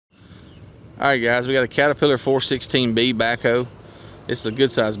Alright guys, we got a Caterpillar 416B backhoe. It's a good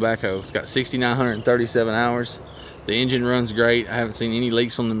sized backhoe. It's got 6,937 hours. The engine runs great. I haven't seen any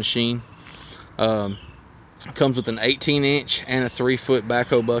leaks on the machine. Comes with an 18-inch and a 3-foot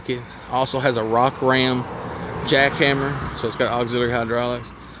backhoe bucket. Also has a rock ram jackhammer, so it's got auxiliary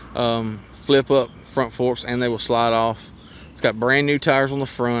hydraulics. Flip up front forks and they will slide off. It's got brand new tires on the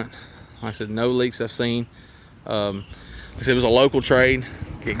front. Like I said, no leaks I've seen. Like I said, it was a local trade.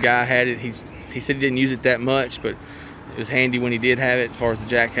 The guy had it. He said he didn't use it that much, but it was handy when he did have it, as far as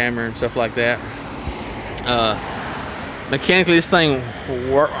the jackhammer and stuff like that. Mechanically, this thing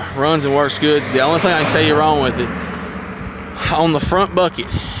runs and works good. The only thing I can tell you wrong with it, on the front bucket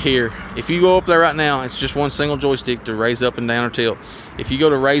here, if you go up there right now, it's just one single joystick to raise up and down or tilt. If you go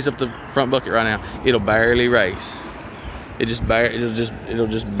to raise up the front bucket right now, it'll barely raise. It'll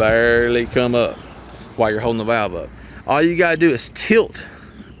just barely come up while you're holding the valve up. All you gotta do is tilt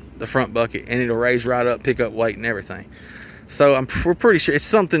the front bucket and it'll raise right up, pick up weight and everything. So we're pretty sure it's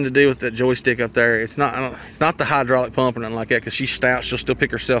something to do with that joystick up there. It's not the hydraulic pump or nothing like that, because she's stout. She'll still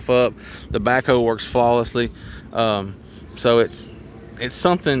pick herself up. The backhoe works flawlessly. So it's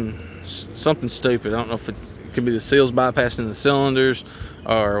something stupid. I don't know if it could be the seals bypassing the cylinders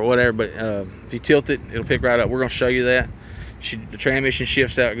or whatever, but if you tilt it, it'll pick right up. We're gonna show you that. The transmission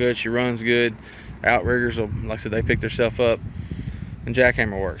shifts out good. She runs good. Outriggers will, like I said, they pick themselves up, and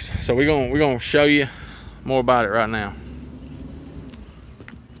jackhammer works. So we're gonna show you more about it right now.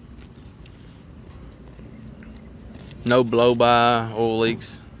 No blow by, oil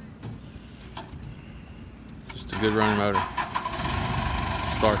leaks. Just a good running motor.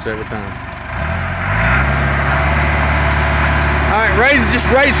 Starts every time. All right, try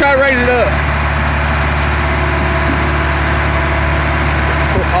to raise it up.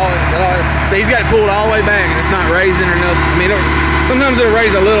 So he's got it pulled all the way back and it's not raising or nothing. I mean, sometimes it'll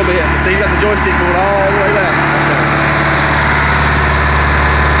raise a little bit. So he's got the joystick pulled all the way back.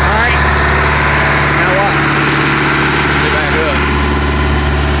 All right. Now watch. Get back up.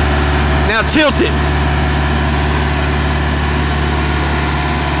 Now tilt it.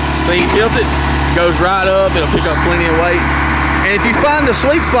 So you tilt it, goes right up. It'll pick up plenty of weight. And if you find the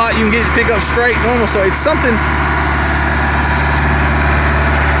sweet spot, you can get it to pick up straight normal. So it's something.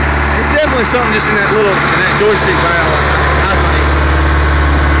 Definitely something just in that joystick valve, I think.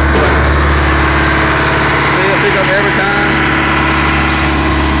 It'll pick up every time.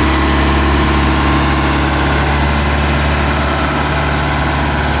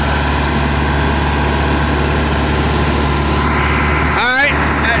 All right,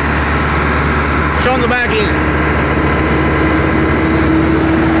 show them the back end.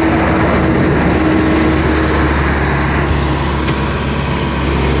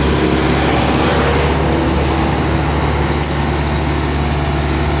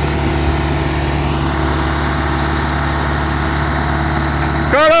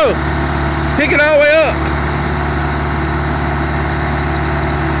 Carlo, pick it all the way up.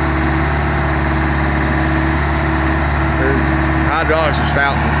 The hydraulics are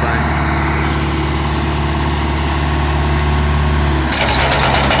stout in this thing.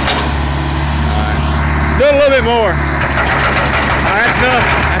 All right. Do it a little bit more. All right, that's enough.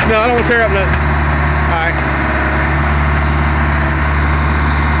 That's enough. I don't want to tear up nothing. All right.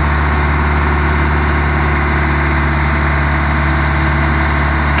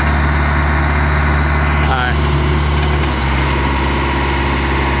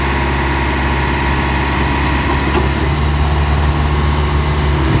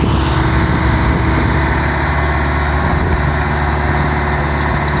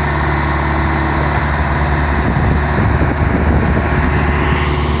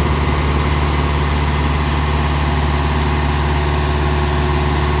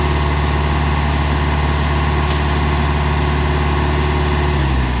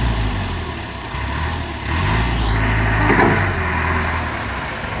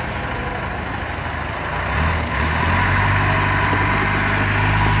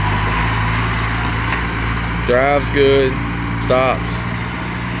 Drives good, stops.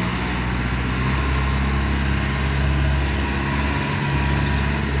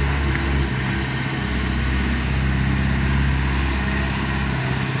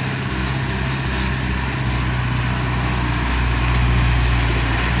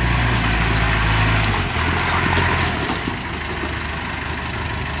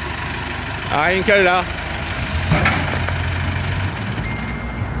 All right, you can cut it off.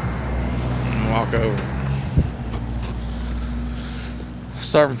 And walk over.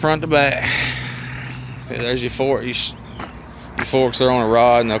 Start from front to back. Okay, there's your fork. Your forks are on a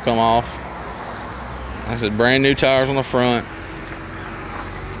rod and they'll come off. Like I said, brand new tires on the front.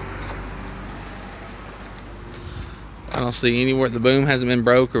 don't see anywhere the boom hasn't been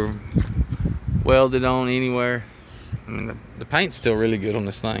broke or welded on anywhere. I mean, the paint's still really good on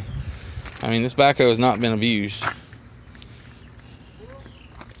this thing. I mean, this backhoe has not been abused.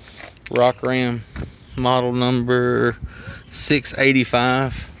 Rock ram, model number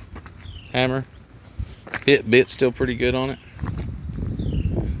 685 hammer. Bit's still pretty good on it.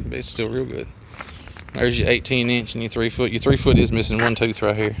 Bit's still real good. There's your 18-inch and your 3 foot. Your 3 foot is missing one tooth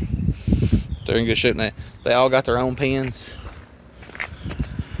right here. They're in good shape. They all got their own pins,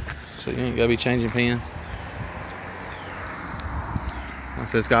 so you ain't gotta be changing pins. Like I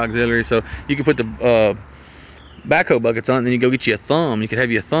said, it's got auxiliary, so you can put the backhoe buckets on it, and then you go get you a thumb. You could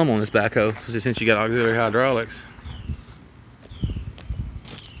have your thumb on this backhoe, because since you got auxiliary hydraulics.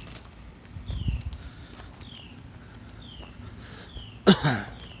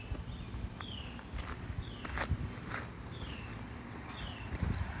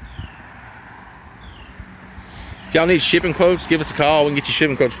 If y'all need shipping quotes, give us a call. We can get you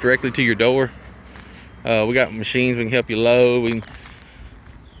shipping quotes directly to your door. We got machines, we can help you load, we can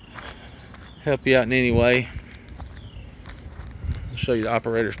help you out in any way. I'll show you the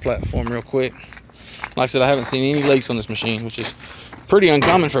operator's platform real quick. Like I said, I haven't seen any leaks on this machine, which is pretty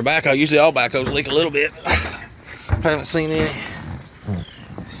uncommon for a backhoe. Usually all backhoes leak a little bit. I haven't seen any.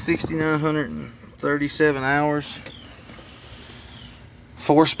 6,937 hours.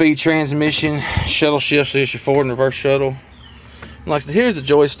 4-speed transmission, shuttle shift, so it's your forward and reverse shuttle. Like I said, here's the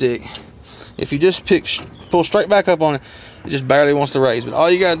joystick. If you just pull straight back up on it, it just barely wants to raise. But all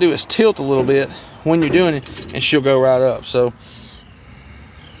you gotta do is tilt a little bit when you're doing it, and she'll go right up. So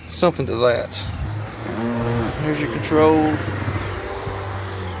something to that. Here's your controls.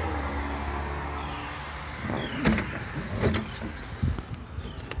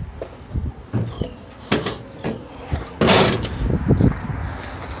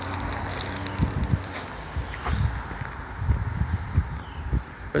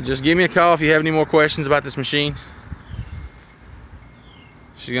 But just give me a call if you have any more questions about this machine.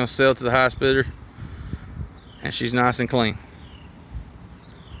 She's gonna sell to the highest bidder, and she's nice and clean.